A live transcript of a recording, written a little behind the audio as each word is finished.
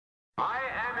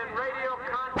in radio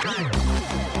contact.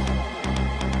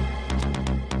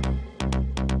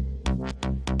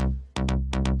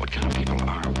 What kind of people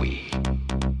are we?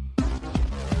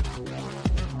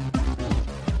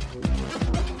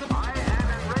 I am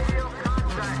in radio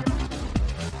contact.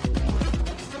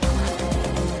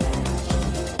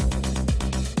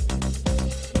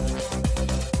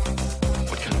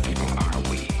 What kind of people are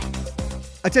we?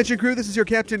 Attention crew, this is your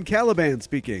Captain Caliban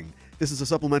speaking. This is a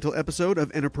supplemental episode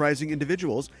of Enterprising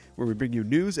Individuals, where we bring you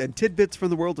news and tidbits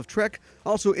from the world of Trek,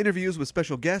 also interviews with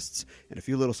special guests, and a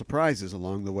few little surprises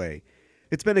along the way.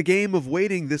 It's been a game of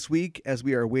waiting this week as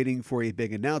we are waiting for a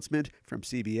big announcement from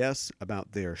CBS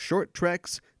about their short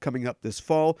treks coming up this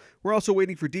fall. We're also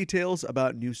waiting for details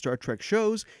about new Star Trek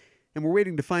shows, and we're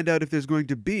waiting to find out if there's going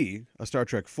to be a Star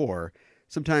Trek 4.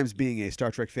 Sometimes being a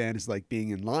Star Trek fan is like being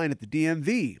in line at the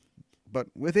DMV, but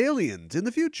with aliens in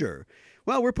the future.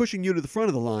 Well, we're pushing you to the front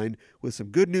of the line with some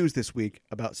good news this week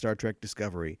about Star Trek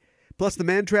Discovery. Plus, The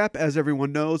Man Trap, as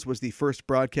everyone knows, was the first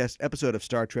broadcast episode of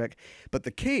Star Trek, but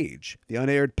The Cage, the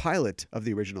unaired pilot of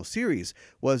the original series,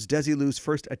 was Desilu's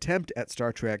first attempt at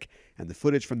Star Trek, and the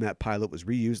footage from that pilot was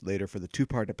reused later for the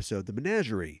two-part episode The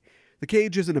Menagerie. The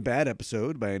Cage isn't a bad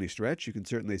episode by any stretch. You can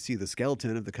certainly see the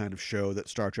skeleton of the kind of show that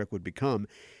Star Trek would become.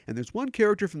 And there's one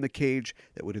character from The Cage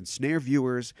that would ensnare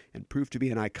viewers and prove to be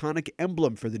an iconic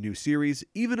emblem for the new series,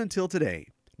 even until today.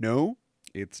 No,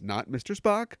 it's not Mr.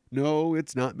 Spock. No,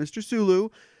 it's not Mr. Sulu.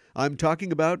 I'm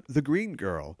talking about The Green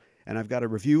Girl. And I've got a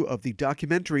review of the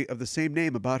documentary of the same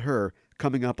name about her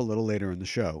coming up a little later in the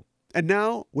show. And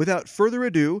now, without further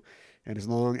ado, and as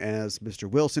long as Mr.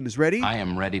 Wilson is ready, I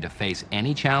am ready to face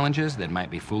any challenges that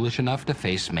might be foolish enough to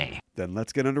face me. then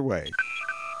let's get underway.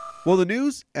 Well, the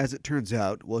news, as it turns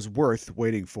out, was worth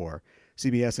waiting for.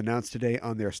 CBS announced today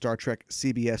on their Star Trek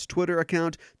CBS Twitter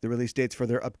account the release dates for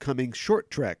their upcoming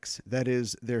short treks. That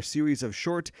is, their series of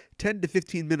short 10 to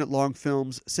 15 minute long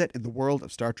films set in the world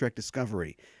of Star Trek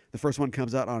Discovery. The first one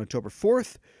comes out on October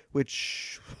 4th,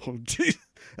 which, oh, geez,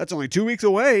 that's only 2 weeks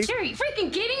away. Are you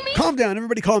freaking kidding me? Calm down,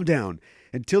 everybody calm down.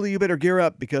 And Tilly, you better gear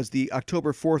up because the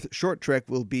October 4th short trek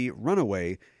will be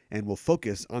Runaway and will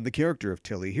focus on the character of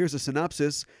Tilly. Here's a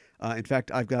synopsis. In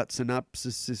fact, I've got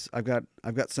synopsis. I've got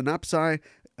synopsi.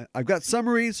 I've got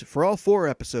summaries for all 4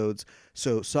 episodes,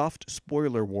 so soft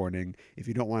spoiler warning if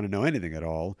you don't want to know anything at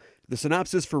all. The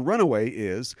synopsis for Runaway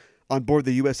is: on board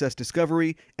the USS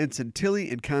Discovery, Ensign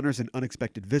Tilly encounters an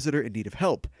unexpected visitor in need of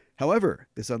help. However,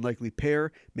 this unlikely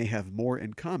pair may have more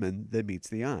in common than meets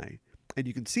the eye. And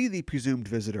you can see the presumed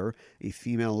visitor, a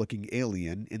female-looking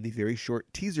alien, in the very short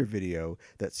teaser video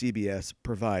that CBS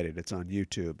provided. It's on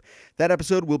YouTube. That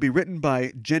episode will be written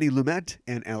by Jenny Lumet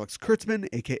and Alex Kurtzman,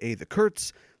 a.k.a. The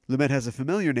Kurtz. Lumet has a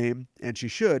familiar name, and she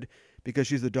should, because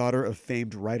she's the daughter of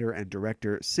famed writer and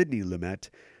director Sidney Lumet.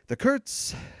 The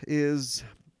Kurtz is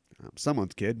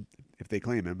someone's kid, if they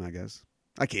claim him, I guess.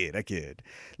 I kid.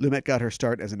 Lumet got her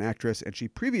start as an actress, and she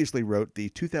previously wrote the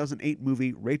 2008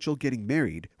 movie Rachel Getting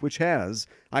Married, which has,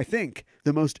 I think,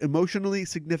 the most emotionally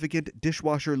significant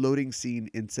dishwasher loading scene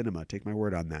in cinema. Take my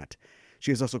word on that.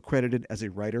 She is also credited as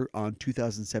a writer on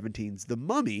 2017's The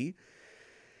Mummy.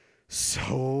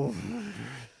 So,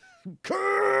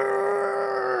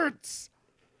 Kurtz!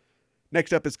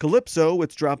 Next up is Calypso,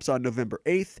 which drops on November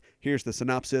 8th. Here's the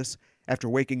synopsis. After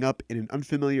waking up in an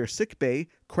unfamiliar sick bay,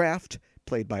 Kraft,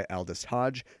 played by Aldous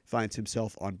Hodge, finds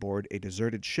himself on board a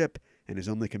deserted ship, and his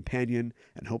only companion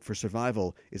and hope for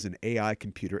survival is an AI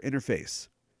computer interface.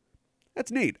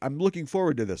 That's neat. I'm looking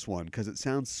forward to this one because it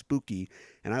sounds spooky,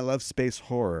 and I love space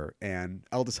horror, and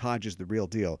Aldous Hodge is the real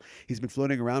deal. He's been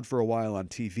floating around for a while on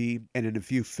TV and in a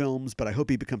few films, but I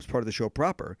hope he becomes part of the show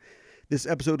proper. This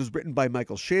episode was written by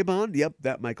Michael Chabon, yep,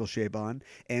 that Michael Chabon,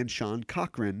 and Sean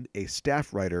Cochran, a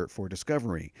staff writer for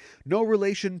Discovery. No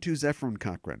relation to Zefram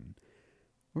Cochrane.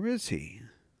 Or is he?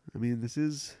 I mean, this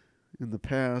is in the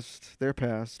past, their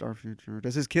past, our future.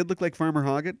 Does his kid look like Farmer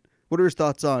Hoggett? What are his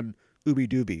thoughts on Ooby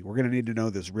Dooby? We're going to need to know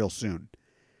this real soon.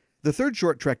 The third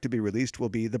short trek to be released will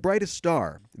be The Brightest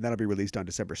Star, and that'll be released on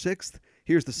December 6th.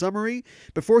 Here's the summary.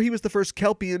 Before he was the first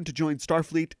Kelpian to join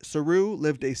Starfleet, Saru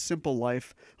lived a simple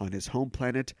life on his home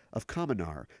planet of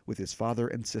Kaminar with his father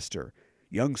and sister.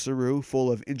 Young Saru, full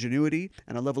of ingenuity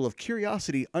and a level of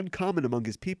curiosity uncommon among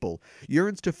his people,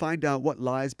 yearns to find out what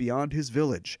lies beyond his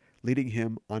village, leading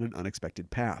him on an unexpected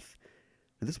path.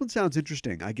 Now, this one sounds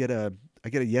interesting. I get a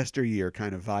yesteryear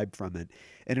kind of vibe from it,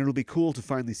 and it'll be cool to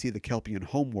finally see the Kelpian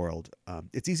homeworld.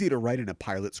 It's easy to write in a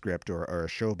pilot script or a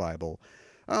show Bible.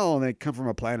 Oh, they come from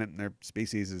a planet and their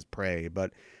species is prey,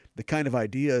 but the kind of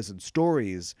ideas and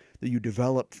stories that you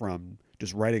develop from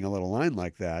just writing a little line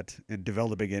like that and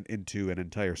developing it into an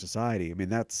entire society. I mean,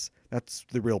 that's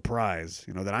the real prize,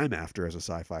 that I'm after as a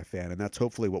sci-fi fan, and that's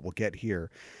hopefully what we'll get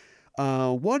here.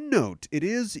 One note: it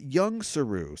is young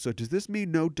Saru, so does this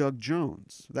mean no Doug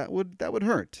Jones? That would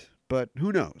hurt, but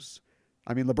who knows?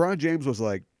 I mean, LeBron James was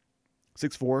like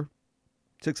 6'4",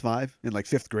 6'5" in like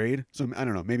 5th grade, so I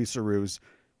don't know. Maybe Saru's,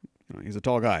 he's a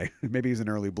tall guy. Maybe he's an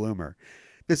early bloomer.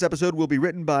 This episode will be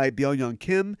written by Byung-Young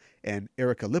Kim and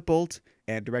Erica Lippold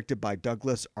and directed by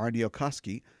Douglas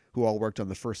Arniokoski, who all worked on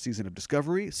the first season of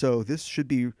Discovery, so this should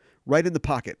be right in the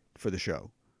pocket for the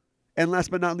show. And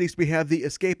last but not least, we have The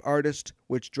Escape Artist,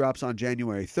 which drops on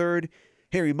January 3rd.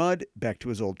 Harry Mudd, back to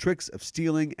his old tricks of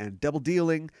stealing and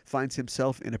double-dealing, finds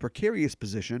himself in a precarious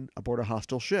position aboard a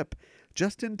hostile ship,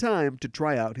 just in time to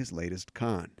try out his latest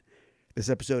con. This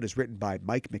episode is written by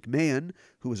Mike McMahon,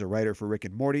 who is a writer for Rick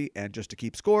and Morty, and just to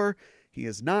keep score, he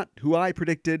is not who I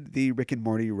predicted the Rick and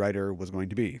Morty writer was going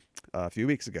to be a few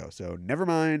weeks ago. So never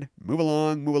mind, move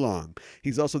along.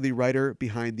 He's also the writer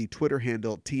behind the Twitter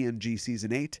handle TNG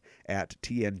Season 8 at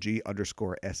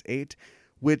TNG_S8,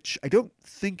 which I don't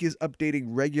think is updating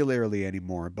regularly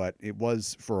anymore, but it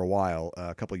was for a while,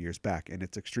 a couple years back, and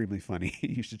it's extremely funny.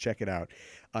 You should check it out.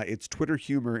 It's Twitter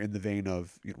humor in the vein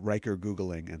of Riker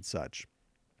Googling and such.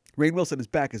 Rainn Wilson is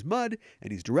back as Mudd,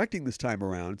 and he's directing this time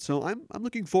around, so I'm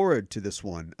looking forward to this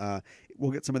one.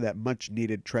 We'll get some of that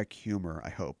much-needed Trek humor,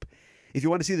 I hope. If you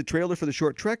want to see the trailer for the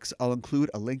short treks, I'll include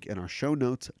a link in our show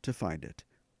notes to find it.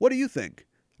 What do you think?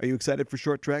 Are you excited for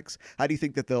short treks? How do you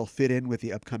think that they'll fit in with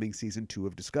the upcoming Season 2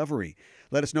 of Discovery?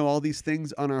 Let us know all these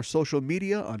things on our social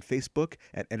media, on Facebook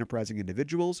at Enterprising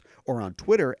Individuals, or on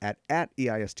Twitter at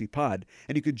EISTPod.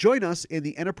 And you can join us in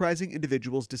the Enterprising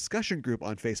Individuals discussion group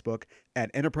on Facebook at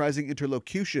Enterprising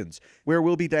Interlocutions, where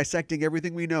we'll be dissecting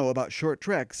everything we know about short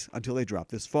treks until they drop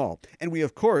this fall. And we,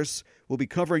 of course, will be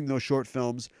covering those short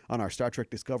films on our Star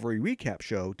Trek Discovery recap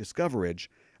show,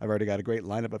 Discoverage. I've already got a great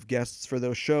lineup of guests for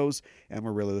those shows, and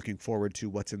we're really looking forward to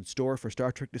what's in store for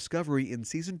Star Trek Discovery in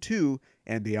Season 2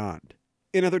 and beyond.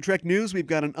 In other Trek news, we've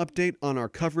got an update on our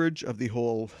coverage of the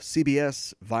whole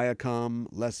CBS, Viacom,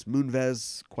 Les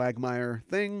Moonves quagmire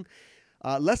thing.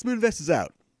 Les Moonves is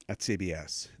out at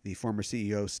CBS. The former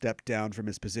CEO stepped down from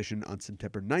his position on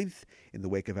September 9th in the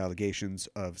wake of allegations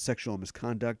of sexual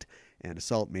misconduct and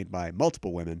assault made by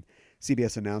multiple women.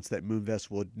 CBS announced that Moonves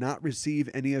would not receive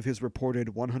any of his reported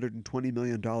 $120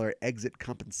 million exit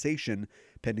compensation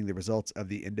pending the results of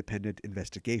the independent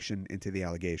investigation into the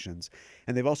allegations.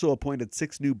 And they've also appointed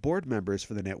 6 new board members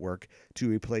for the network to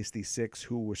replace the 6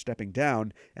 who were stepping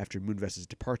down after Moonves'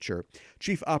 departure.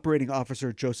 Chief Operating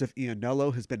Officer Joseph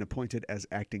Iannello has been appointed as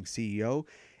acting CEO,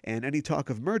 and any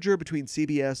talk of merger between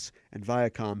CBS and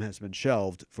Viacom has been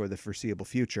shelved for the foreseeable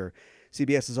future.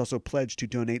 CBS has also pledged to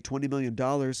donate $20 million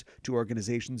to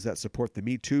organizations that support the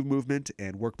Me Too movement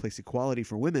and workplace equality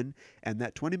for women, and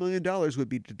that $20 million would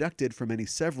be deducted from any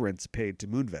severance paid to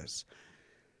Moonves.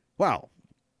 Wow.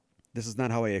 This is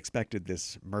not how I expected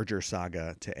this merger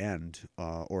saga to end,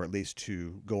 or at least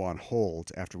to go on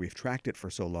hold after we've tracked it for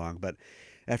so long. But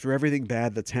after everything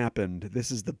bad that's happened,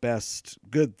 this is the best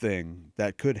good thing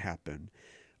that could happen.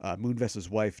 Moonves'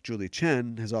 wife, Julie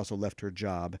Chen, has also left her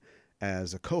job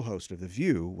as a co-host of The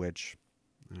View, which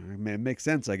makes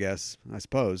sense, I guess, I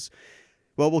suppose.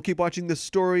 Well, we'll keep watching this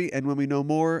story, and when we know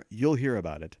more, you'll hear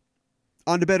about it.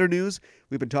 On to better news.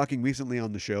 We've been talking recently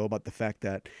on the show about the fact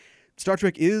that Star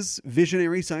Trek is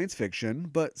visionary science fiction,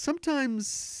 but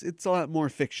sometimes it's a lot more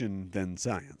fiction than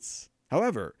science.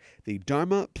 However, the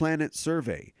Dharma Planet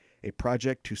Survey, a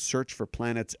project to search for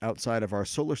planets outside of our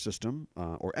solar system,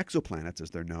 or exoplanets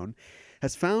as they're known,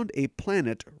 has found a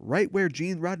planet right where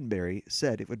Gene Roddenberry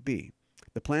said it would be.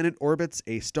 The planet orbits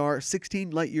a star 16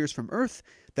 light-years from Earth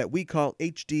that we call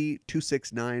HD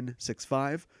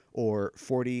 26965, or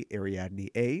 40 Ariadne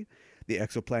A. The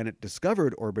exoplanet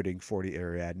discovered orbiting 40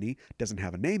 Ariadne doesn't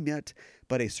have a name yet,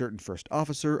 but a certain first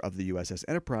officer of the USS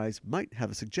Enterprise might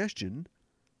have a suggestion: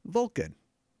 Vulcan.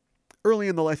 Early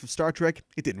in the life of Star Trek,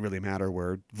 it didn't really matter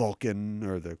where Vulcan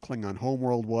or the Klingon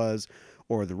homeworld was,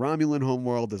 or the Romulan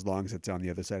homeworld, as long as it's on the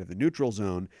other side of the neutral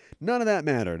zone. None of that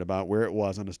mattered about where it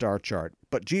was on a star chart.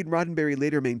 But Gene Roddenberry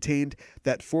later maintained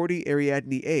that 40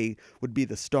 Ariadne A would be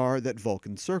the star that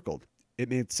Vulcan circled. It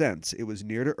made sense. It was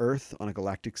near to Earth on a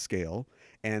galactic scale,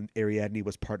 and Ariadne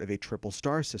was part of a triple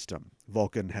star system.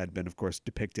 Vulcan had been, of course,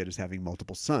 depicted as having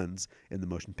multiple suns in the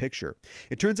motion picture.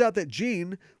 It turns out that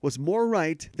Gene was more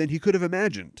right than he could have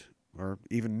imagined, or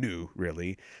even knew,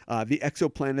 really. The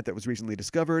exoplanet that was recently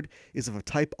discovered is of a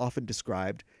type often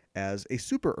described as a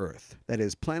super-Earth. That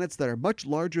is, planets that are much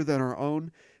larger than our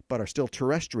own, but are still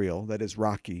terrestrial, that is,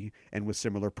 rocky, and with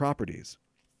similar properties.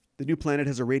 The new planet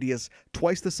has a radius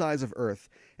twice the size of Earth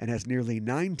and has nearly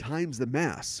 9 times the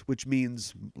mass, which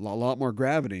means a lot more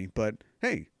gravity, but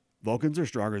hey, Vulcans are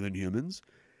stronger than humans.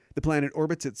 The planet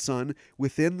orbits its sun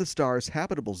within the star's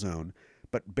habitable zone,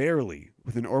 but barely,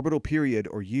 with an orbital period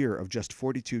or year of just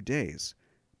 42 days.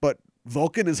 But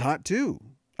Vulcan is hot too.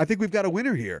 I think we've got a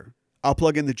winner here. I'll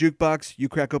plug in the jukebox, you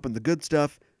crack open the good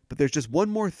stuff, but there's just one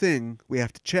more thing we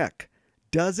have to check.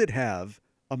 Does it have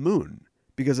a moon?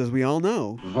 Because as we all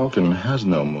know, Vulcan has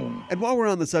no moon. and while we're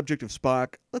on the subject of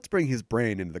Spock, let's bring his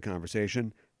brain into the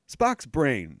conversation. Spock's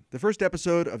Brain, the first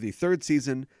episode of the 3rd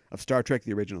season of Star Trek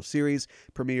the Original Series,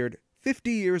 premiered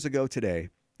 50 years ago today.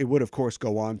 It would, of course,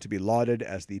 go on to be lauded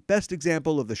as the best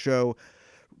example of the show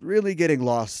really getting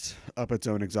lost up its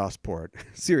own exhaust port.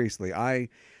 Seriously, I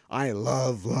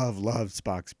love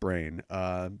Spock's Brain,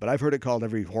 but I've heard it called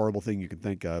every horrible thing you can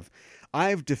think of.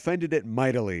 I've defended it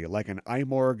mightily, like an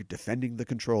Imorg defending the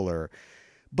controller,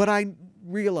 but I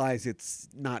realize it's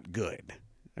not good.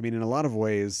 I mean, in a lot of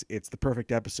ways, it's the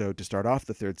perfect episode to start off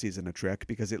the 3rd season of Trek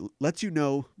because it lets you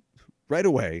know right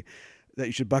away that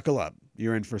you should buckle up.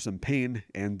 You're in for some pain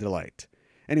and delight.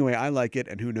 Anyway, I like it,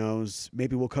 and who knows,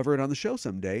 maybe we'll cover it on the show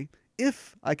someday,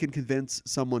 if I can convince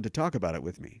someone to talk about it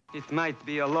with me. It might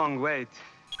be a long wait.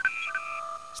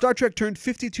 Star Trek turned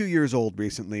 52 years old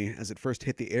recently as it first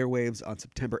hit the airwaves on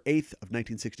September 8th of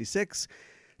 1966.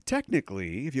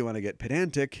 Technically, if you want to get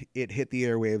pedantic, it hit the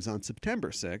airwaves on September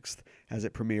 6th as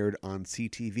it premiered on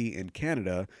CTV in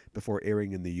Canada before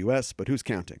airing in the US, but who's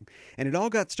counting? And it all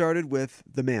got started with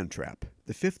The Man Trap,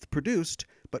 the 5th produced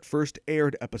but first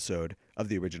aired episode of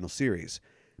the original series.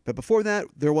 But before that,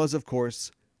 there was, of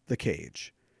course, The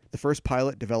Cage. The first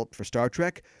pilot developed for Star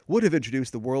Trek would have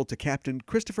introduced the world to Captain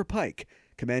Christopher Pike,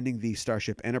 commanding the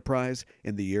Starship Enterprise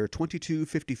in the year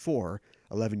 2254,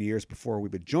 11 years before we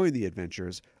would join the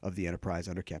adventures of the Enterprise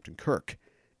under Captain Kirk.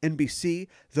 NBC,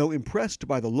 though impressed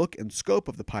by the look and scope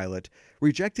of the pilot,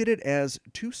 rejected it as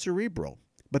too cerebral.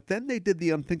 But then they did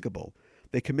the unthinkable.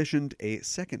 They commissioned a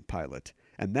second pilot,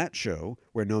 and that show,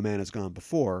 Where No Man Has Gone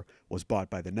Before, was bought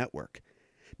by the network.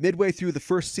 Midway through the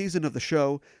first season of the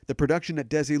show, the production at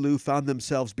Desilu found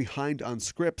themselves behind on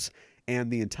scripts,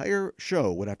 and the entire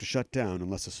show would have to shut down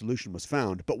unless a solution was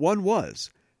found. But one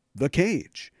was The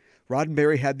Cage.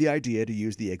 Roddenberry had the idea to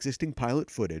use the existing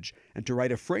pilot footage and to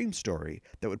write a frame story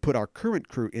that would put our current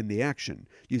crew in the action,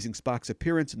 using Spock's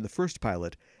appearance in the first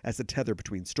pilot as the tether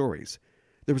between stories.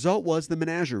 The result was The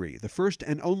Menagerie, the first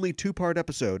and only 2-part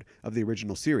episode of the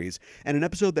original series, and an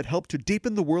episode that helped to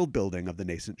deepen the world building of the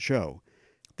nascent show.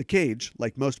 The Cage,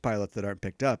 like most pilots that aren't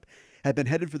picked up, had been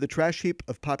headed for the trash heap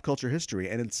of pop culture history,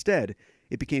 and instead,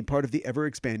 it became part of the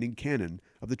ever-expanding canon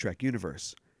of the Trek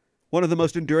universe. One of the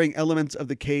most enduring elements of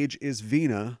The Cage is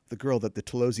Vina, the girl that the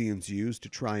Telosians used to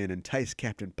try and entice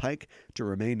Captain Pike to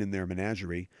remain in their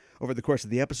menagerie. Over the course of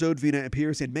the episode, Vina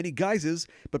appears in many guises,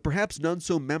 but perhaps none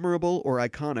so memorable or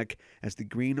iconic as the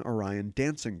Green Orion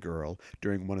dancing girl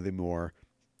during one of the more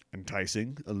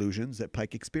enticing illusions that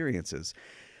Pike experiences.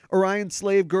 Orion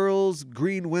slave girls,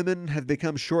 green women, have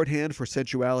become shorthand for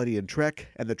sensuality in Trek,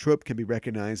 and the trope can be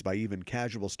recognized by even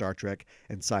casual Star Trek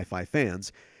and sci-fi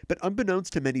fans. But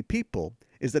unbeknownst to many people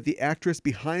is that the actress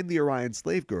behind the Orion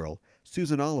slave girl,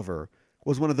 Susan Oliver,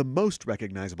 was one of the most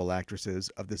recognizable actresses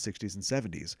of the 60s and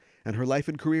 70s, and her life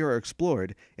and career are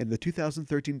explored in the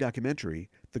 2013 documentary,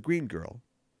 The Green Girl.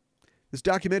 This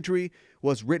documentary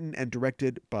was written and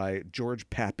directed by George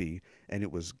Pappy, and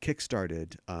it was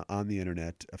kickstarted on the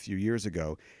internet a few years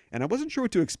ago. And I wasn't sure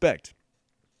what to expect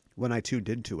when I tuned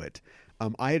into it.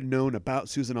 I had known about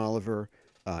Susan Oliver.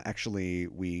 Actually,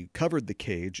 we covered The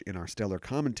Cage in our stellar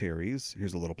commentaries.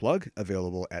 Here's a little plug,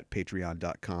 available at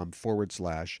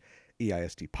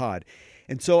patreon.com/EIST pod.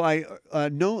 And so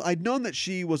I'd known that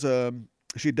she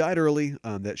died early,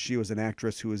 that she was an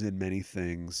actress who was in many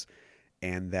things,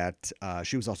 and that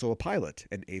she was also a pilot,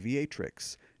 an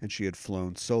aviatrix, and she had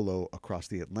flown solo across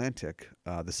the Atlantic,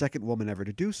 the second woman ever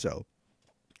to do so,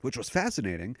 which was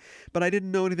fascinating, but I didn't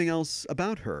know anything else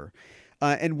about her.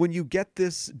 And when you get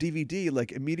this DVD,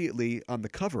 like immediately on the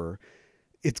cover,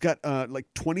 it's got like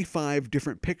 25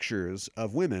 different pictures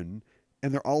of women,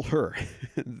 and they're all her.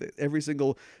 Every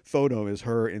single photo is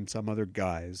her in some other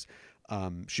guise.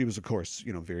 She was, of course,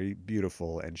 very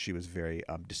beautiful, and she was very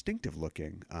distinctive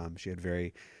looking. She had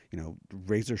very,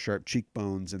 razor sharp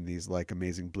cheekbones and these like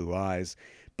amazing blue eyes,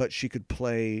 but she could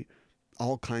play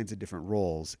all kinds of different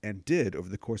roles and did over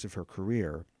the course of her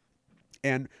career.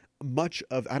 And much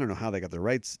of, I don't know how they got the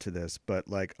rights to this, but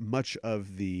like much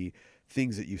of the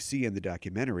things that you see in the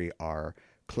documentary are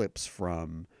clips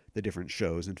from the different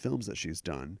shows and films that she's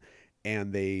done,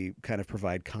 and they kind of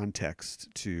provide context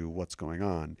to what's going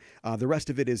on. The rest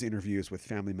of it is interviews with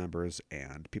family members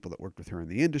and people that worked with her in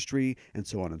the industry, and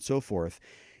so on and so forth.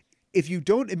 If you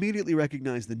don't immediately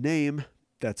recognize the name,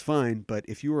 that's fine. But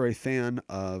if you are a fan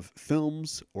of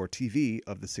films or TV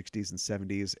of the 60s and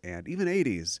 70s and even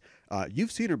 80s,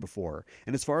 you've seen her before.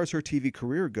 And as far as her TV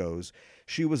career goes,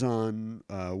 she was on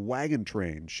Wagon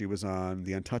Train. She was on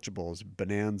The Untouchables,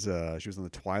 Bonanza. She was on The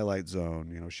Twilight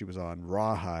Zone. You know, she was on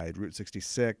Rawhide, Route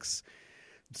 66,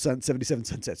 77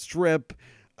 Sunset Strip.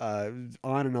 On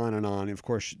and on and on. And of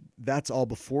course, that's all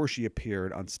before she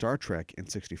appeared on Star Trek in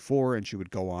 '64, and she would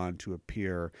go on to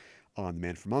appear on The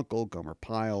Man from U.N.C.L.E., Gomer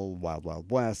Pyle, Wild Wild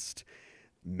West,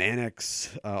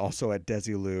 Mannix, also at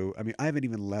Desilu. I mean, I haven't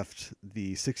even left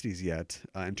the 60s yet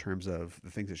in terms of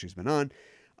the things that she's been on,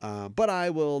 but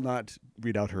I will not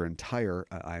read out her entire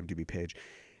IMDb page.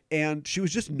 And she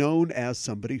was just known as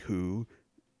somebody who,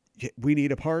 we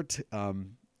need a part.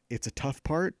 It's a tough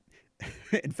part.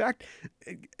 In fact,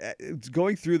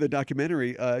 going through the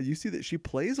documentary, you see that she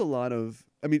plays a lot of,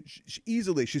 I mean,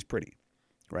 she's pretty,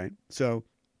 right? So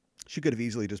she could have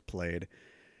easily just played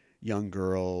young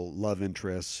girl, love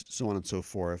interest, so on and so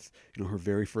forth. You know, her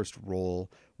very first role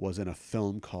was in a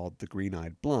film called The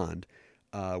Green-Eyed Blonde,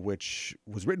 which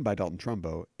was written by Dalton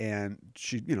Trumbo, and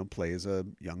she, you know, plays a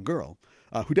young girl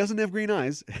who doesn't have green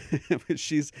eyes.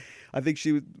 I think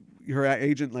her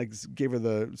agent like gave her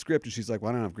the script, and she's like, "Well,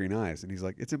 I don't have green eyes," and he's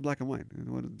like, "It's in black and white.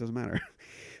 It doesn't matter."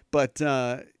 But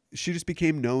she just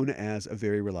became known as a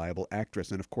very reliable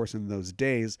actress, and of course, in those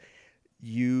days,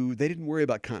 they didn't worry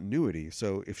about continuity.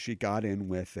 So if she got in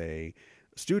with a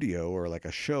studio or like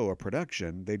a show or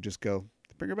production, they'd just go,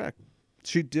 "Bring her back."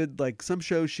 She did like some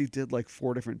shows. She did like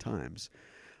 4 different times,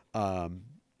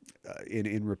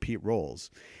 in repeat roles,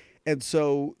 and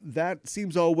so that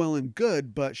seems all well and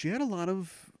good. But she had a lot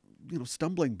of, you know,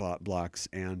 stumbling blocks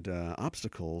and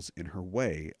obstacles in her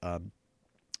way.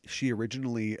 She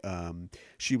originally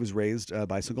she was raised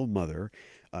by a single mother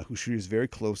who she was very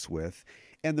close with.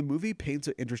 And the movie paints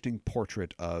an interesting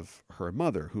portrait of her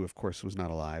mother, who, of course, was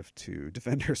not alive to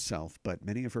defend herself. But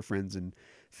many of her friends and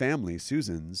family,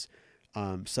 Susan's,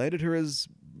 cited her as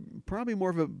probably more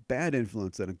of a bad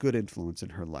influence than a good influence in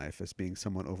her life, as being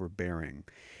somewhat overbearing.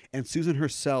 And Susan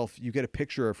herself, you get a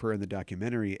picture of her in the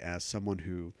documentary as someone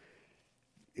who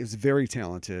is very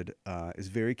talented, is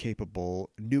very capable,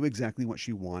 knew exactly what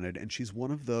she wanted. And she's one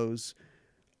of those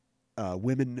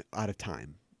women out of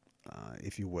time,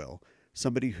 if you will.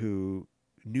 Somebody who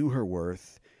knew her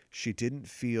worth. She didn't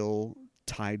feel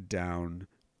tied down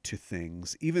to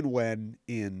things. Even when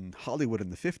in Hollywood in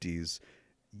the 50s,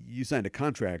 you signed a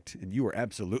contract and you were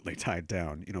absolutely tied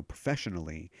down, you know,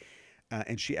 professionally.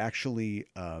 And she actually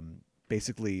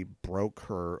basically broke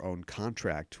her own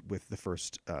contract with the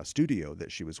first studio that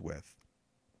she was with.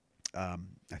 I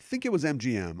think it was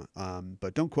MGM,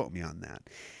 but don't quote me on that.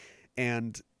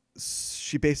 And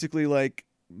she basically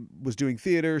was doing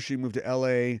theater. She moved to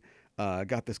LA,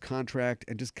 got this contract,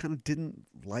 and just kind of didn't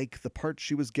like the part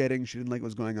she was getting. She didn't like what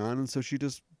was going on, and so she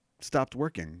just stopped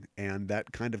working, and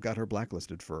that kind of got her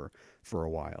blacklisted for a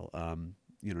while.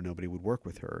 You know, nobody would work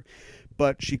with her,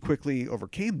 but she quickly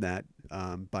overcame that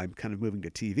by kind of moving to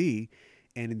TV.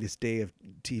 And in this day of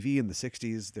TV in the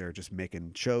 60s, they're just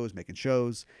making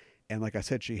shows. And like I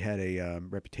said, she had a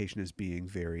reputation as being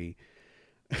very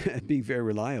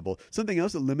reliable. Something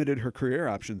else that limited her career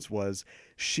options was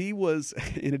she was,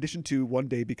 in addition to one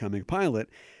day becoming a pilot,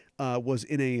 was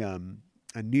in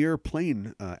a near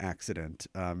plane accident.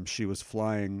 She was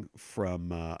flying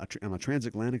from on a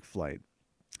transatlantic flight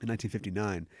in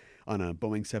 1959 on a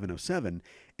Boeing 707,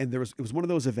 and it was one of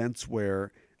those events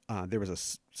where there was a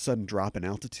sudden drop in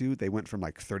altitude. They went from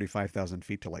like 35,000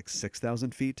 feet to like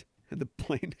 6,000 feet, and the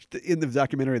plane, in the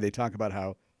documentary, they talk about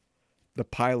how the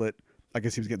pilot, I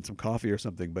guess he was getting some coffee or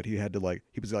something, but he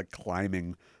was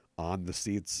climbing on the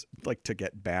seats to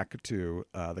get back to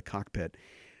the cockpit.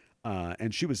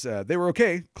 And she was, they were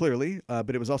okay, clearly,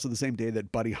 but it was also the same day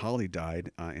that Buddy Holly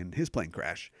died in his plane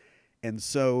crash. And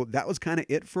so that was kind of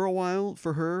it for a while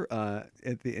for her.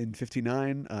 In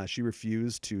 59, she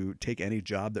refused to take any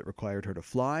job that required her to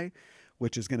fly,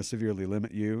 which is going to severely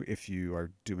limit you if you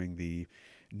are doing the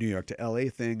New York to LA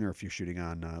thing, or if you're shooting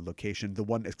on location. The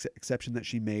one exception that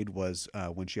she made was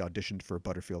when she auditioned for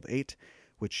Butterfield 8,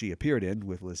 which she appeared in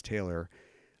with Liz Taylor,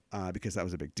 because that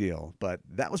was a big deal. But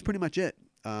that was pretty much it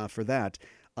for that.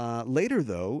 Later,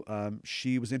 though,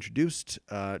 she was introduced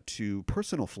to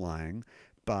personal flying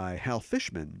by Hal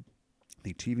Fishman,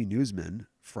 the TV newsman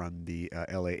from the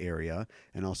LA area,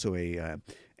 and also a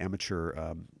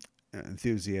amateur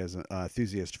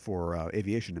enthusiast for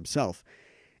aviation himself,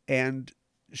 and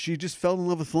she just fell in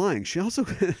love with flying. She also,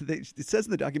 it says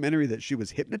in the documentary that she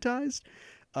was hypnotized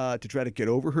to try to get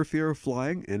over her fear of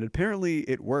flying, and apparently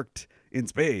it worked in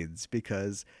spades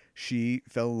because she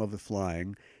fell in love with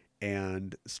flying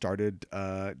and started.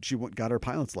 Got her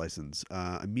pilot's license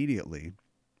immediately,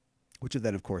 which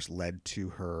then, of course, led to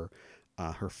her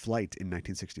flight in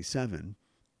 1967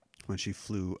 when she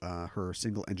flew her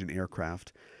single-engine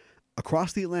aircraft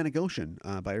across the Atlantic Ocean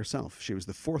by herself. She was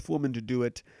the fourth woman to do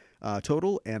it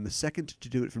total and the second to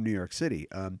do it from New York City.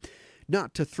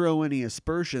 Not to throw any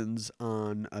aspersions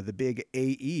on the big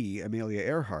AE, Amelia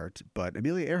Earhart, but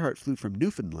Amelia Earhart flew from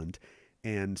Newfoundland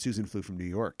and Susan flew from New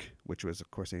York, which was, of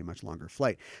course, a much longer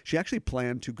flight. She actually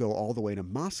planned to go all the way to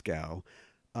Moscow,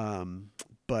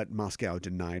 but Moscow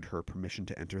denied her permission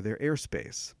to enter their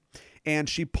airspace. And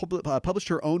she published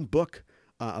her own book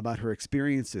about her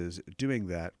experiences doing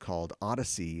that called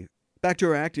Odyssey. Back to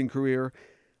her acting career,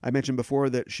 I mentioned before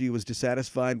that she was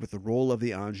dissatisfied with the role of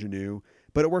the ingenue,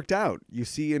 but it worked out. You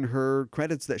see in her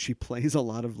credits that she plays a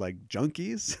lot of like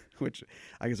junkies, which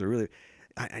I guess are really...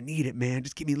 I need it, man.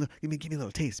 Just give me a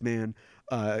little taste, man.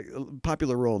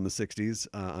 Popular role in the 60s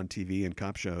on TV and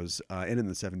cop shows and in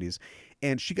the 70s.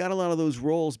 And she got a lot of those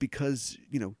roles because,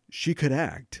 she could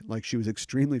act. Like, she was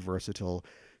extremely versatile.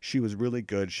 She was really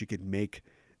good. She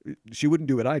wouldn't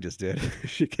do what I just did.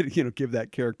 She could, give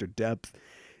that character depth.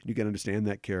 You can understand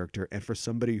that character. And for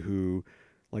somebody who,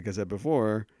 like I said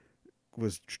before,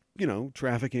 was,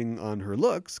 trafficking on her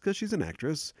looks because she's an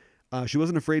actress, she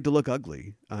wasn't afraid to look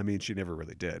ugly. I mean, she never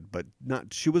really did, but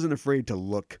she wasn't afraid to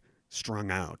look strung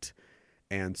out.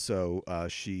 And so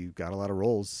she got a lot of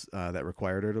roles that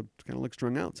required her to kind of look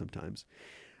strung out sometimes.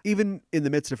 Even in the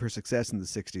midst of her success in the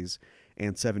 60s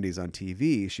and 70s on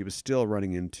TV, she was still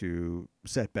running into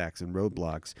setbacks and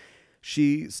roadblocks.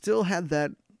 She still had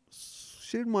that,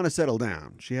 she didn't want to settle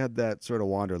down. She had that sort of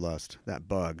wanderlust, that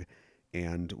bug.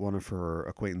 And one of her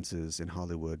acquaintances in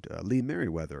Hollywood, Lee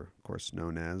Merriweather, of course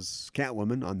known as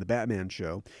Catwoman on the Batman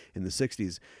show in the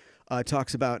 60s,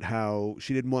 talks about how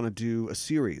she didn't want to do a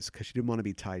series because she didn't want to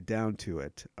be tied down to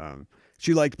it.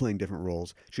 She liked playing different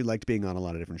roles. She liked being on a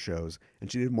lot of different shows. And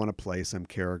she didn't want to play some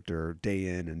character day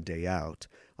in and day out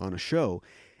on a show.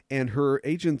 And her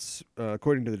agents,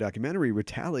 according to the documentary,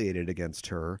 retaliated against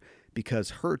her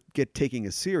because taking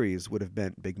a series would have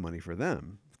meant big money for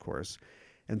them, of course.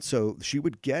 And so she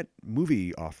would get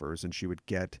movie offers and she would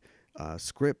get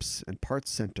scripts and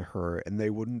parts sent to her, and they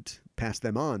wouldn't pass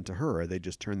them on to her. They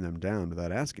just turn them down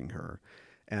without asking her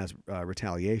as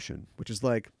retaliation, which is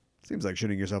seems like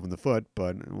shooting yourself in the foot,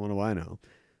 but what do I know?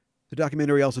 The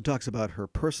documentary also talks about her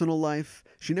personal life.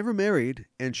 She never married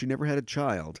and she never had a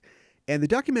child. And the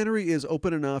documentary is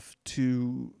open enough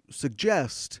to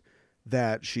suggest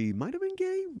that she might have been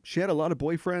gay. She had a lot of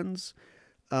boyfriends.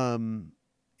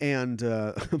 And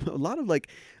a lot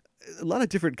of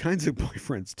different kinds of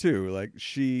boyfriends too. Like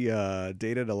she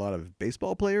dated a lot of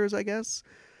baseball players, I guess,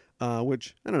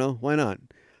 which I don't know, why not?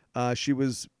 She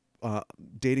was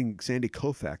dating Sandy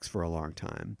Koufax for a long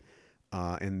time,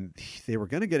 and they were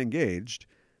going to get engaged,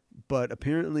 but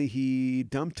apparently he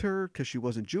dumped her because she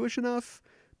wasn't Jewish enough.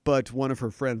 But one of her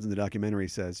friends in the documentary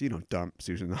says, "You don't dump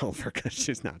Susan Oliver because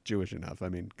she's not Jewish enough. I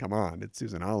mean, come on, it's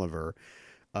Susan Oliver."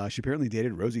 She apparently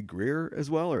dated Rosie Greer as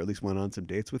well, or at least went on some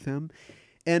dates with him.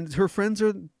 And her friends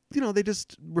are, they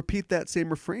just repeat that same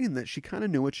refrain that she kind of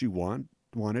knew what she wanted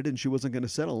and she wasn't going to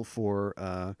settle for,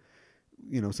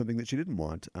 something that she didn't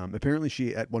want. Apparently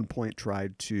she at one point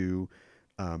tried to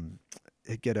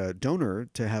get a donor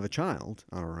to have a child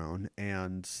on her own,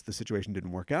 and the situation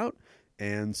didn't work out.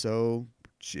 And so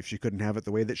if she couldn't have it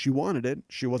the way that she wanted it,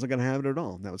 she wasn't going to have it at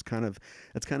all. That's kind of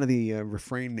the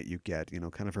refrain that you get,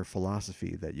 kind of her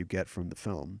philosophy that you get from the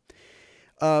film.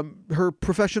 Her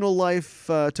professional life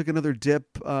took another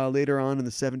dip later on in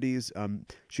the 70s.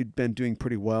 She'd been doing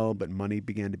pretty well, but money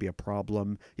began to be a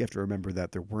problem. You have to remember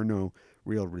that there were no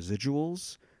real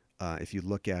residuals. If you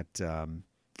look at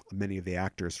many of the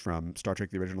actors from Star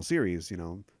Trek, the original series, you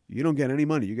don't get any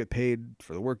money. You get paid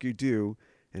for the work you do.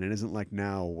 And it isn't like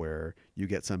now where you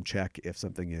get some check if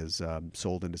something is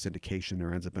sold into syndication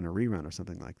or ends up in a rerun or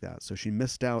something like that. So she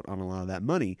missed out on a lot of that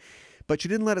money, but she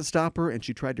didn't let it stop her, and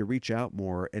she tried to reach out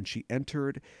more, and she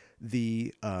entered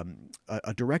a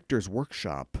director's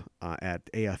workshop at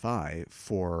AFI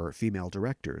for female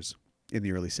directors in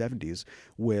the early 70s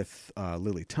with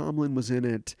Lily Tomlin was in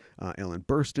it, Ellen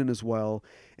Burstyn as well.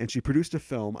 And she produced a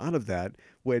film out of that,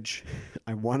 which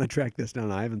I want to track this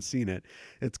down. I haven't seen it.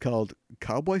 It's called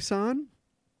Cowboy-san.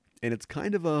 And it's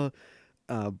kind of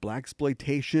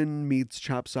blaxploitation meets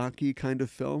chopsaki kind of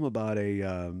film about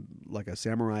a like a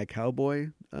samurai cowboy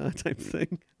type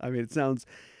thing. I mean, it sounds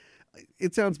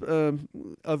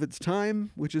of its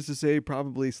time, which is to say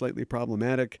probably slightly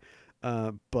problematic.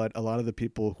 But a lot of the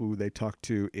people who they talked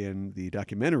to in the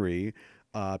documentary,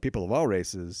 people of all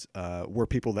races, were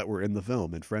people that were in the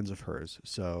film and friends of hers.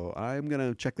 So I'm going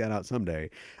to check that out someday.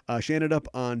 She ended up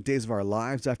on Days of Our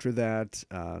Lives after that.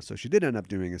 So she did end up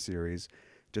doing a series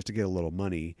just to get a little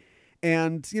money.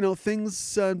 And,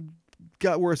 things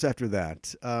got worse after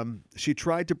that. She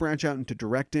tried to branch out into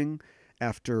directing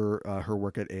after her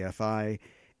work at AFI,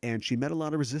 and she met a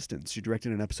lot of resistance. She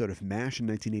directed an episode of MASH in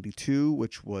 1982,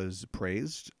 which was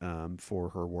praised for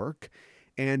her work.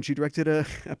 And she directed an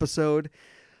episode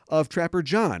of Trapper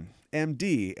John,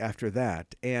 MD, after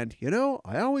that. And,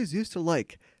 I always used to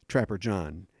like Trapper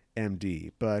John,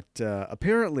 MD. But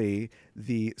apparently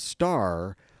the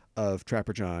star of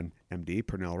Trapper John, MD,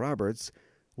 Pernell Roberts,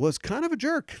 was kind of a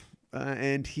jerk.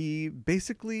 And he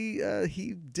basically,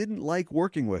 he didn't like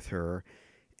working with her.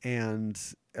 And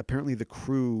apparently the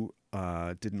crew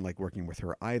didn't like working with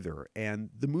her either. And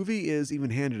the movie is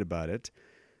even-handed about it.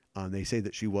 They say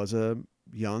that she was a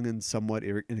young and somewhat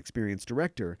inexperienced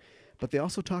director. But they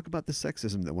also talk about the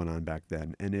sexism that went on back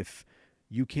then. And if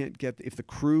the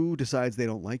crew decides they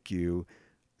don't like you,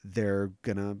 they're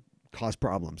going to cause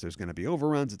problems. There's going to be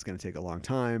overruns. It's going to take a long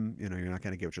time. You're not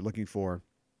going to get what you're looking for.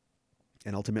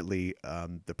 And ultimately,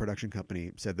 the production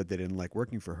company said that they didn't like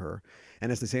working for her.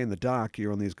 And as they say in the doc,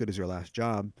 you're only as good as your last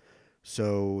job.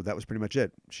 So that was pretty much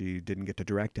it. She didn't get to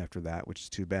direct after that, which is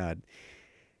too bad.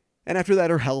 And after that,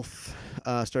 her health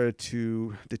started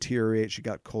to deteriorate. She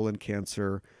got colon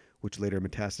cancer, which later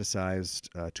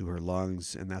metastasized to her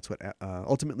lungs. And that's what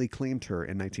ultimately claimed her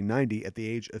in 1990 at the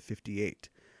age of 58.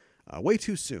 Way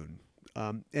too soon.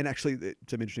 And actually,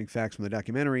 some interesting facts from the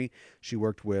documentary. She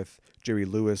worked with Jerry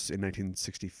Lewis in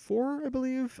 1964, I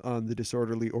believe, on The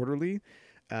Disorderly Orderly.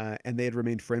 And they had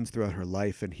remained friends throughout her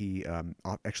life. And he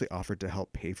actually offered to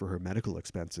help pay for her medical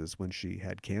expenses when she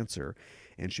had cancer.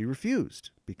 And she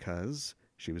refused because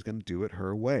she was going to do it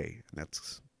her way. And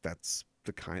that's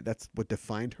what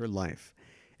defined her life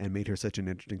and made her such an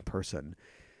interesting person.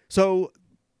 So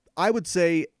I would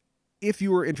say if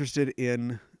you were interested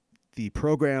in the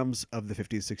programs of the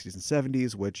 50s, 60s, and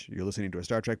 70s, which you're listening to a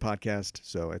Star Trek podcast,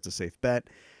 so it's a safe bet.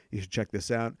 You should check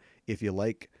this out. If you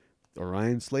like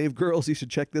Orion Slave Girls, you should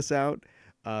check this out.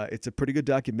 It's a pretty good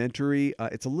documentary.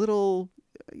 It's a little,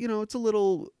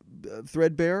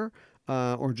 threadbare,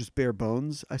 or just bare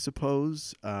bones, I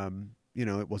suppose.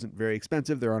 It wasn't very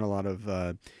expensive. There aren't a lot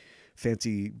of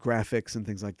fancy graphics and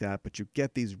things like that, but you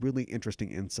get these really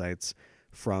interesting insights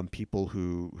from people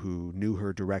who knew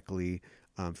her directly,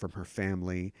 from her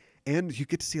family, and you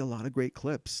get to see a lot of great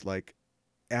clips. Like,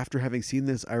 after having seen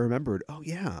this, I remembered, oh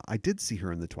yeah, I did see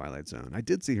her in The Twilight Zone. I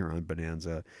did see her on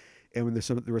Bonanza. And when there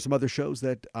were some other shows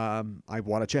that I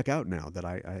want to check out now that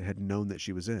I had known that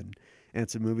she was in, and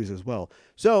some movies as well.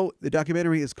 So the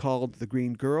documentary is called The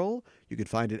Green Girl. You can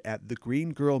find it at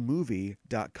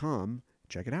thegreengirlmovie.com.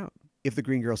 Check it out. If The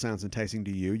Green Girl sounds enticing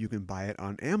to you, you can buy it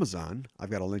on Amazon. I've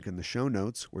got a link in the show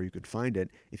notes where you can find it.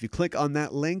 If you click on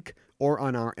that link or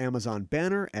on our Amazon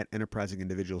banner at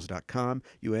enterprisingindividuals.com,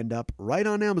 you end up right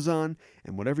on Amazon,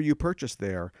 and whatever you purchase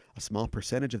there, a small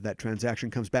percentage of that transaction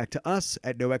comes back to us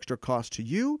at no extra cost to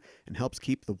you and helps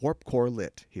keep the Warp Core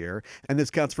lit here. And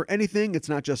this counts for anything. It's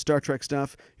not just Star Trek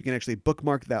stuff. You can actually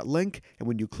bookmark that link, and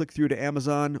when you click through to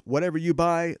Amazon, whatever you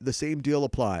buy, the same deal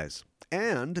applies.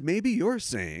 And maybe you're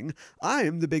saying,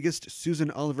 I'm the biggest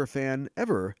Susan Oliver fan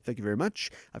ever. Thank you very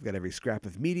much. I've got every scrap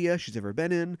of media she's ever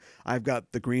been in. I've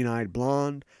got The Green-Eyed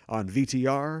Blonde on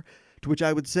VTR. To which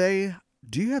I would say,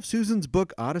 do you have Susan's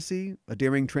book Odyssey, A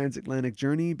Daring Transatlantic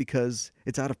Journey? Because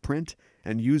it's out of print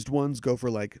and used ones go for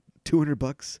like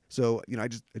 $200. So, I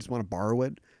just want to borrow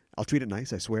it. I'll treat it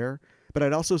nice, I swear. But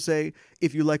I'd also say,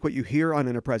 if you like what you hear on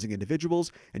Enterprising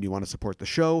Individuals and you want to support the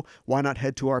show, why not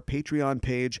head to our Patreon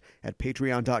page at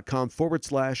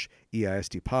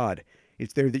patreon.com/EISTpod.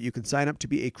 It's there that you can sign up to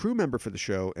be a crew member for the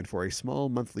show, and for a small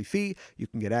monthly fee, you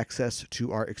can get access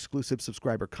to our exclusive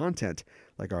subscriber content,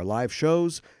 like our live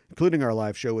shows, including our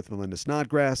live show with Melinda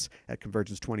Snodgrass at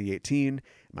Convergence 2018,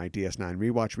 my DS9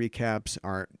 rewatch recaps,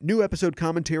 our new episode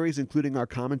commentaries, including our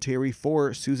commentary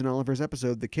for Susan Oliver's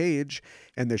episode, The Cage,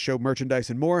 and the show merchandise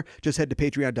and more. Just head to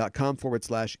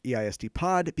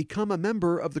patreon.com/EISTpod. Become a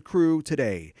member of the crew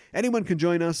today. Anyone can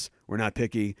join us. We're not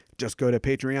picky. Just go to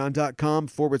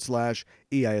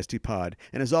patreon.com/EISTpod.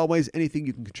 And as always, anything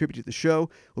you can contribute to the show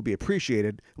will be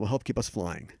appreciated and will help keep us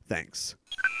flying. Thanks.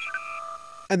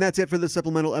 And that's it for this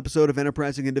supplemental episode of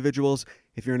Enterprising Individuals.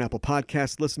 If you're an Apple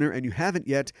Podcast listener and you haven't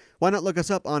yet, why not look us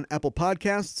up on Apple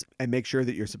Podcasts and make sure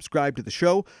that you're subscribed to the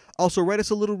show. Also, write us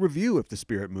a little review if the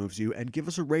spirit moves you and give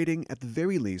us a rating at the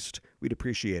very least. We'd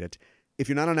appreciate it. If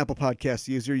you're not an Apple Podcast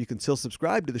user, you can still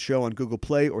subscribe to the show on Google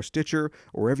Play or Stitcher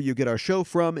or wherever you get our show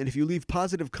from. And if you leave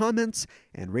positive comments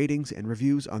and ratings and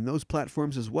reviews on those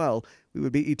platforms as well, we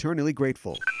would be eternally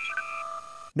grateful.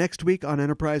 Next week on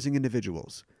Enterprising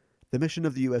Individuals. The mission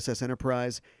of the USS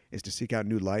Enterprise is to seek out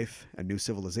new life and new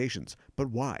civilizations. But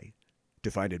why? To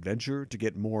find adventure? To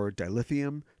get more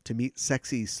dilithium? To meet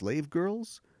sexy slave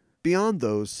girls? Beyond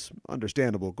those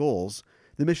understandable goals,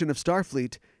 the mission of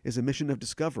Starfleet is a mission of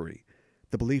discovery.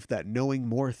 The belief that knowing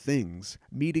more things,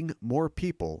 meeting more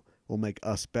people, will make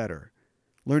us better.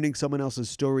 Learning someone else's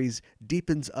stories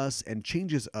deepens us and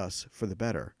changes us for the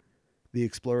better. The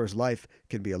explorer's life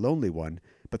can be a lonely one,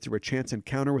 but through a chance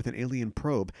encounter with an alien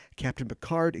probe, Captain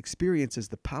Picard experiences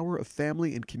the power of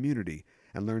family and community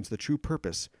and learns the true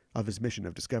purpose of his mission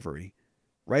of discovery.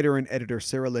 Writer and editor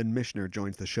Sarah Lynn Mishner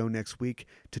joins the show next week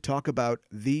to talk about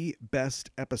the best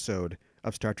episode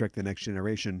of Star Trek The Next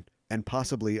Generation, and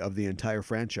possibly of the entire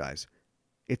franchise.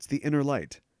 It's The Inner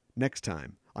Light, next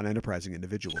time on Enterprising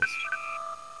Individuals.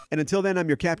 And until then, I'm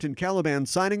your Captain Caliban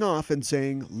signing off and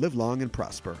saying, live long and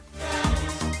prosper.